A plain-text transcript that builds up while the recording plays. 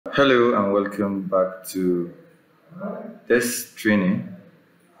Hello and welcome back to this training,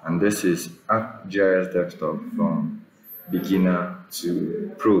 and this is ArcGIS Desktop from beginner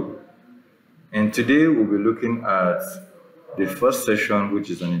to pro. And today we'll be looking at the first section, which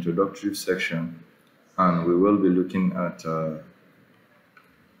is an introductory section, and we will be looking at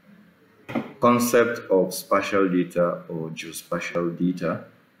concept of spatial data or geospatial data.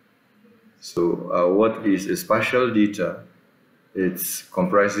 So what is a spatial data? It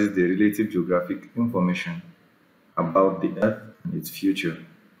comprises the relative geographic information about the Earth and its future.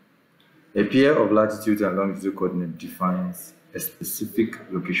 A pair of latitude and longitude coordinate defines a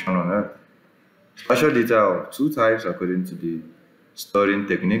specific location on Earth. Spatial data are of two types according to the storing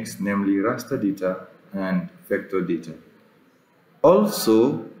techniques, namely raster data and vector data.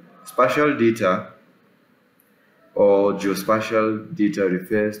 Also, spatial data or geospatial data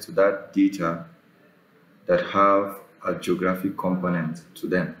refers to that data that have a geographic component to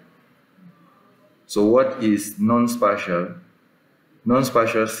them. So what is non-spatial?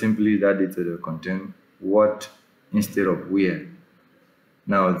 Non-spatial simply that data that contain what instead of where.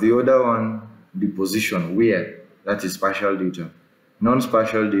 Now the other one, the position, where, that is spatial data.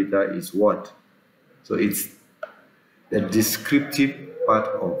 Non-spatial data is what? So it's the descriptive part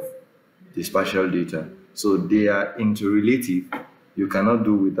of the spatial data. So they are interrelative. You cannot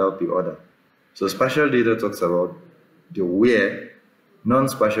do without the other. So spatial data talks about the where,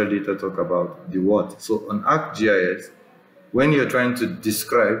 non-spatial data talk about the what. So on ArcGIS, when you're trying to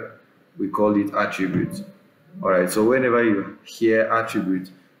describe, we call it attribute. All right, so whenever you hear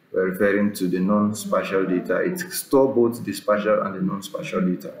attribute, we're referring to the non-spatial data. It stores both the spatial and the non-spatial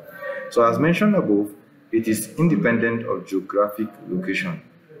data. So as mentioned above, it is independent of geographic location.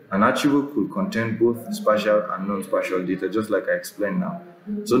 An attribute could contain both spatial and non-spatial data, just like I explained now.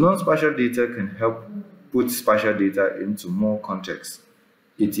 So non-spatial data can help put spatial data into more context.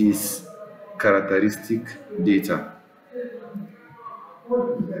 It is characteristic data.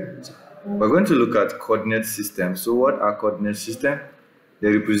 We're going to look at coordinate systems. So what are coordinate systems? They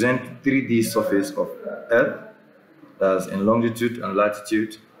represent 3D surface of Earth, that's in longitude and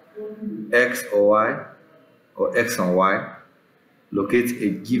latitude, X or Y, or X and Y, locate a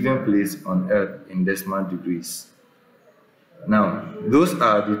given place on Earth in decimal degrees. Now, those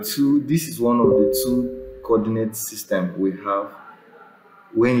are the two, this is one of the two coordinate systems we have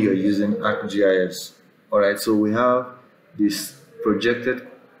when you're using ArcGIS. All right, so we have this projected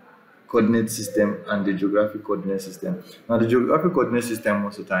coordinate system and the geographic coordinate system. Now, the geographic coordinate system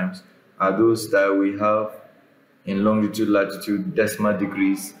most of the times are those that we have in longitude, latitude, decimal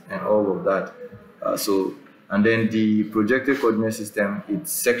degrees, and all of that. And then the projected coordinate system, it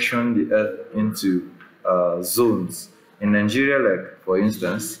sections the Earth into zones. In Nigeria, for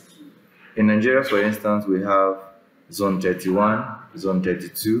instance, we have zone 31, zone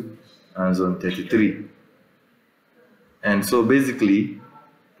 32, and zone 33. And so basically,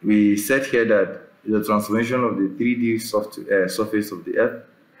 we said here that the transformation of the 3D surface of the Earth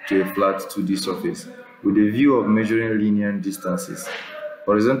to a flat 2D surface with a view of measuring linear distances.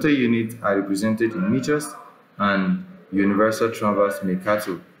 Horizontal units are represented in meters, and universal transverse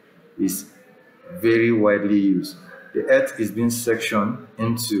Mercator is very widely used. The Earth is being sectioned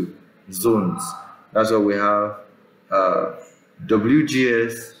into zones. That's why we have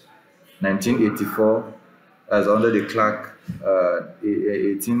WGS 1984 as under the Clark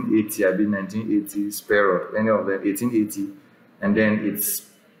 1880, I mean 1980 Sparrow, any of them 1880, and then it's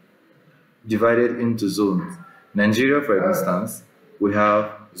divided into zones. Nigeria, for instance, we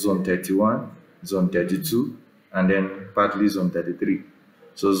have zone 31, zone 32, and then partly zone 33.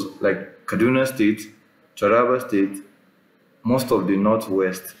 So like Kaduna State, Taraba State, most of the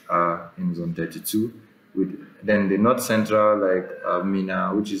northwest are in zone 32, then the north central, like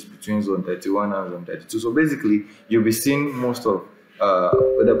Mina, which is between zone 31 and zone 32. So basically, you'll be seeing most of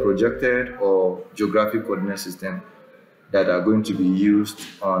whether projected or geographic coordinate system that are going to be used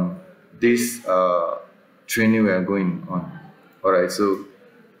on this training we are going on. All right, so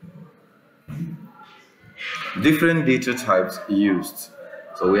different data types used.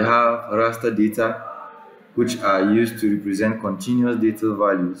 So we have raster data, which are used to represent continuous data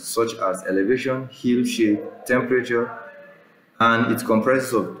values such as elevation, hill shape, temperature, and it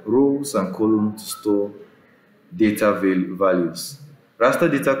comprises of rows and columns to store data values. Raster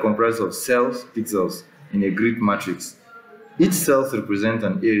data comprises of cells, pixels in a grid matrix. Each cell represents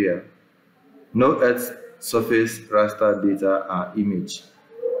an area. No Earth surface raster data are image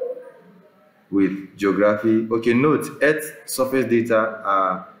with geography. Okay, note, Earth surface data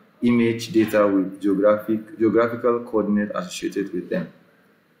are image data with geographical coordinate associated with them.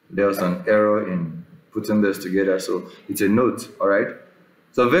 There was an error in putting this together, so it's a note, all right?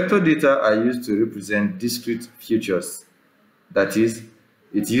 So vector data are used to represent discrete features. That is,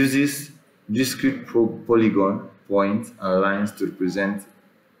 it uses discrete polygon, points, and lines to represent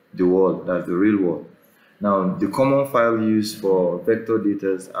the world, that's the real world. Now, the common file used for vector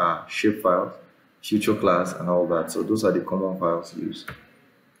data are shapefiles, feature class, and all that. So those are the common files used.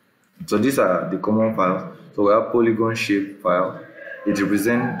 So these are the common files. So we have polygon shape file. It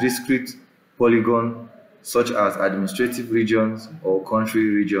represents discrete polygon such as administrative regions or country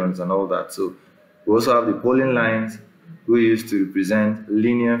regions and all that. So we also have the polling lines we use to represent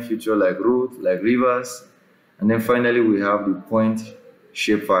linear feature like roads, like rivers. And then finally we have the point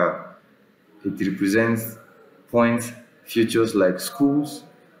shape file. It represents point features like schools.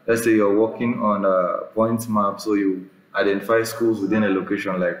 Let's say you're working on a point map, so you identify schools within a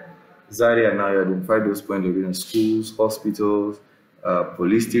location like Zaria. Now you identify those point locations: schools, hospitals,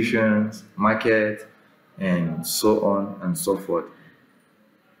 police stations, market, and so on and so forth.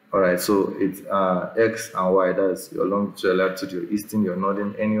 All right, so it's X and Y, that's your longitude, your latitude, your easting, your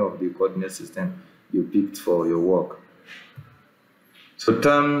northern, any of the coordinate system you picked for your work. So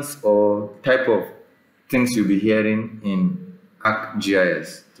terms or type of things you'll be hearing in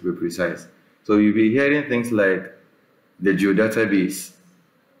ArcGIS, to be precise. So you'll be hearing things like the geodatabase.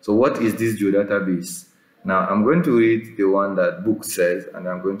 So what is this geodatabase? Now I'm going to read the one that book says, and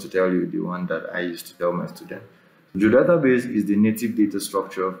I'm going to tell you the one that I used to tell my students. Geodatabase is the native data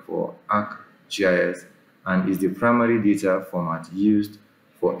structure for ArcGIS and is the primary data format used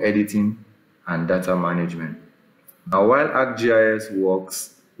for editing and data management. Now, while ArcGIS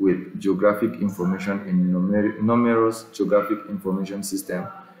works with geographic information in numerous geographic information system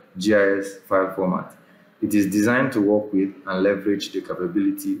 (GIS) file format, it is designed to work with and leverage the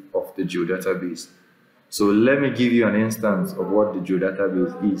capability of the geodatabase. So let me give you an instance of what the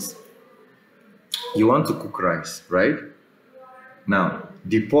geodatabase is. You want to cook rice, right? Now,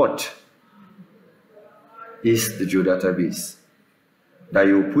 the pot is the geodatabase. That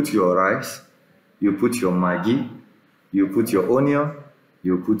you put your rice, you put your Maggi, you put your onion,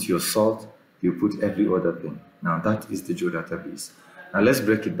 you put your salt, you put every other thing. Now that is the geodatabase. Now let's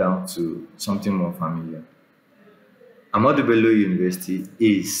break it down to something more familiar. Ahmadu Bello University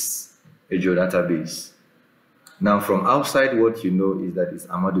is a geodatabase. Now from outside, what you know is that it's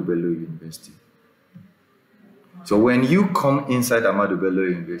Ahmadu Bello University. So when you come inside Ahmadu Bello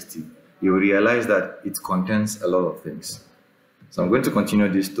University, you realize that it contains a lot of things. So I'm going to continue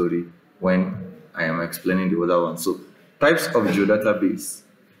this story when I am explaining the other one. So types of geodatabase.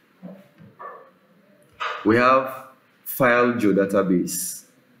 We have file geodatabase.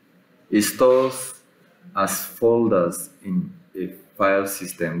 It stores as folders in a file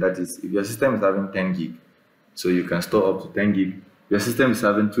system. That is, if your system is having 10 gig, so you can store up to 10 gig. Your system is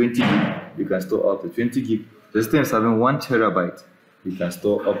having 20 gig, you can store up to 20 gig. The system is having 1 terabyte, you can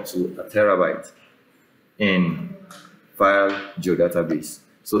store up to a terabyte in file geodatabase.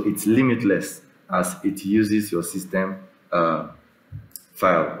 So it's limitless as it uses your system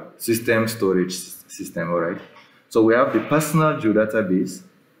file, system storage system, all right? So we have the personal geodatabase.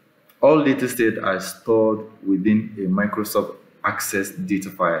 All data sets are stored within a Microsoft Access data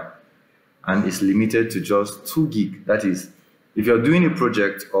file and is limited to just 2 gig. That is, if you're doing a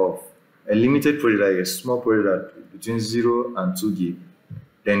project of a limited project, like a small project that between 0 and 2 gig,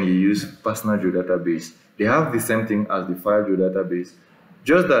 then you use personal geodatabase. They have the same thing as the file geodatabase,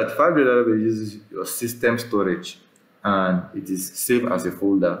 just that file geodatabase uses your system storage and it is saved as a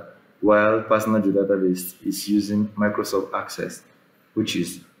folder, while personal geodatabase is using Microsoft Access, which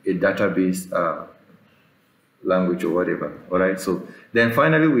is a database language or whatever. All right. So then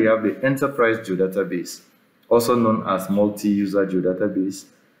finally we have the enterprise geodatabase, also known as multi-user geodatabase.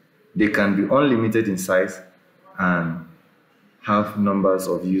 They can be unlimited in size and have numbers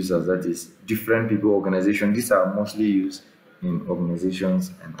of users, that is, different people, organizations. These are mostly used in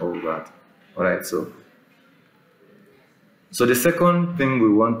organizations and all that. All right, so the second thing we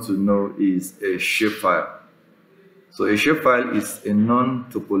want to know is a shapefile. So a shapefile is a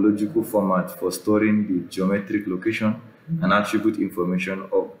non-topological format for storing the geometric location and attribute information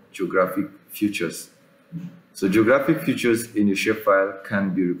of geographic features. So geographic features in a shapefile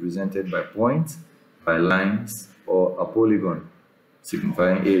can be represented by points, by lines, or a polygon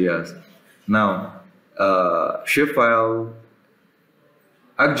signifying areas. Now, shapefile,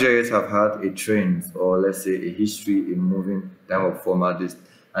 ArcGIS have had a trend, or let's say a history in moving type of format.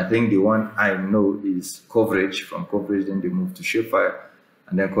 I think the one I know is coverage. From coverage, then they moved to shapefile,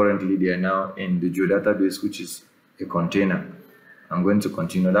 and then currently they are now in the geodatabase, which is a container. I'm going to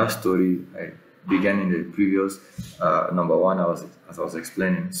continue that story I began in the previous number one as I was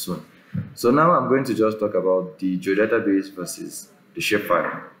explaining soon. So now I'm going to just talk about the geodatabase versus the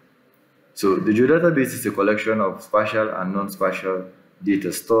shapefile. So the geodatabase is a collection of spatial and non-spatial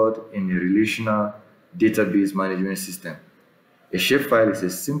data stored in a relational database management system. A shapefile is a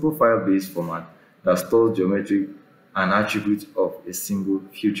simple file-based format that stores geometric and attributes of a single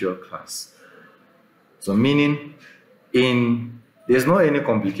feature class. So meaning, there's not any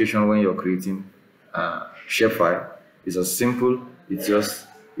complication when you're creating a shapefile. It's as simple, it's just,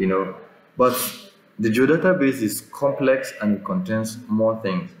 but the geodatabase is complex and it contains more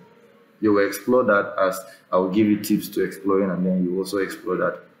things. You will explore that as I will give you tips to exploring, and then you also explore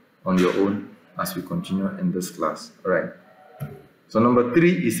that on your own as we continue in this class. All right. So number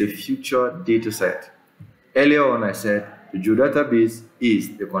 3 is a future data set. Earlier on I said the geodatabase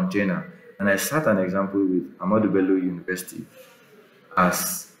is the container, and I set an example with Ahmadu Bello University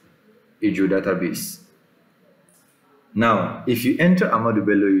as a geodatabase. Now, if you enter Ahmadu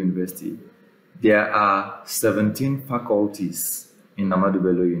Bello University, there are 17 faculties in Ahmadu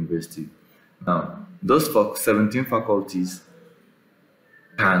Bello University. Now, those 17 faculties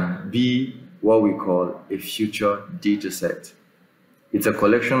can be what we call a future data set. It's a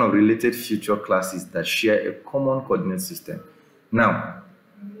collection of related future classes that share a common coordinate system. Now,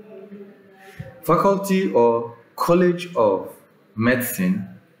 faculty or College of Medicine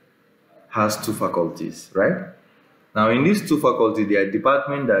has 2 faculties, right? Now, in these 2 faculties, there are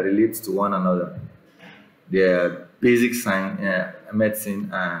departments that relate to one another. There are basic science, medicine,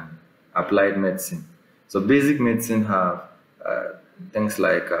 and applied medicine. So basic medicine have things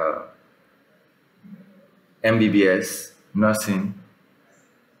like MBBS, nursing.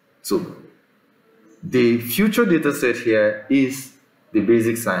 So the future data set here is the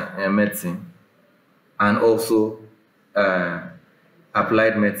basic science, medicine, and also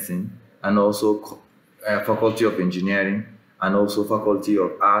applied medicine, and also faculty of engineering, and also faculty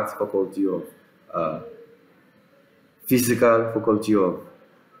of arts, faculty of physical, faculty of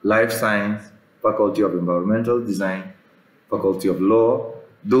life science, faculty of environmental design, faculty of law.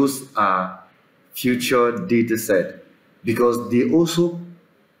 Those are future data set because they also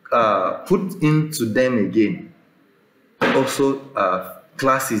put into them again also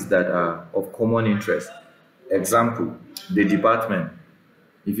classes that are of common interest. Example, the department.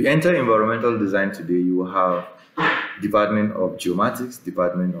 If you enter environmental design today, you will have Department of Geomatics,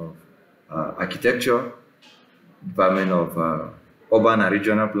 Department of Architecture, Department of Urban and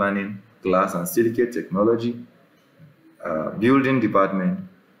Regional Planning, Glass and Silicate Technology, Building Department,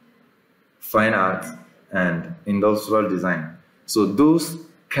 Fine Arts, and Industrial Design. So those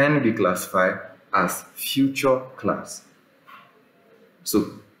can be classified as future class.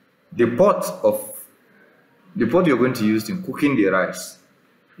 So the pot you're going to use in cooking the rice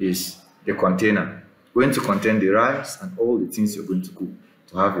is the container, going to contain the rice and all the things you're going to cook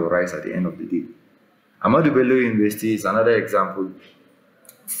to have your rice at the end of the day. Ahmadu Bello University is another example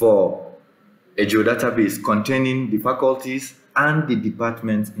for a geodatabase containing the faculties and the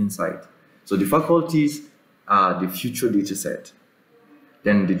departments inside. So the faculties are the future data set,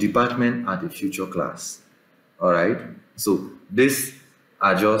 then the department are the future class. All right, so these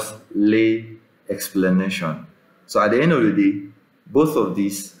are just lay explanation. So at the end of the day, both of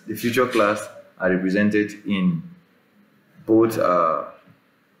these, the future class, are represented in both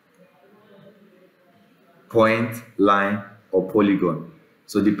point, line, or polygon.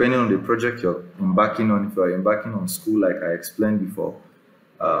 So depending on the project you're embarking on, if you're embarking on school, like I explained before,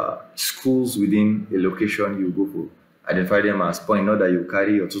 schools within a location, you go for, identify them as point, not that you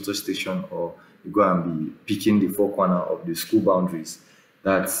carry your total station or you go and be picking the 4 corners of the school boundaries.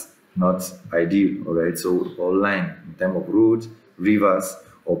 That's not ideal, all right? So, or line in terms of roads, rivers,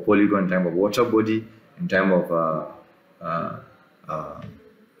 or polygon in terms of water body, in terms of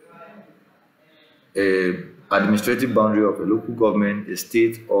a administrative boundary of a local government, a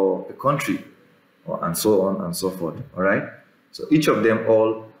state, or a country, and so on and so forth, all right? So each of them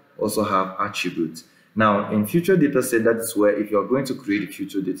all also have attributes. Now, in future data set, that's where, if you're going to create a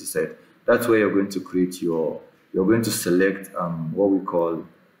future data set, that's where you're going to create you're going to select what we call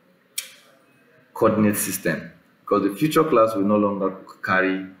coordinate system, because the future class will no longer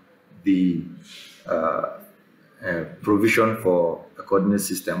carry the provision for a coordinate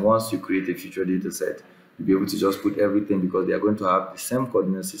system. Once you create a future data set, you'll be able to just put everything because they are going to have the same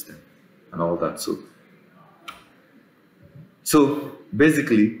coordinate system and all that. So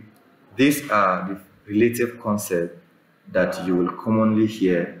basically, these are the relative concepts that you will commonly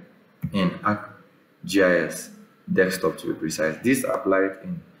hear in ArcGIS Desktop, to be precise. This applied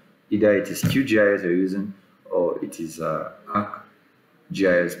in either it is QGIS you're using or it is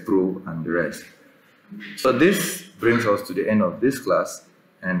ArcGIS Pro and the rest. So this brings us to the end of this class,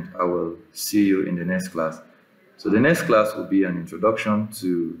 and I will see you in the next class. So the next class will be an introduction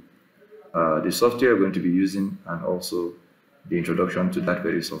to the software we're going to be using, and also the introduction to that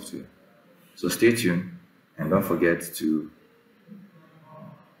very software. So stay tuned, and don't forget to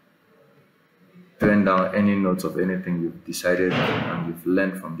pen down any notes of anything you've decided and you've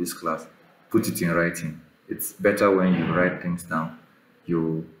learned from this class. Put it in writing. It's better when you write things down.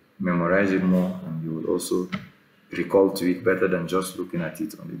 You memorize it more, and you will also recall to it better than just looking at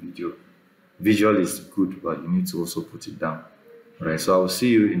it on the video. Visual is good, but you need to also put it down. All right, so I will see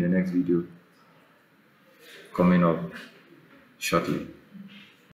you in the next video coming up shortly.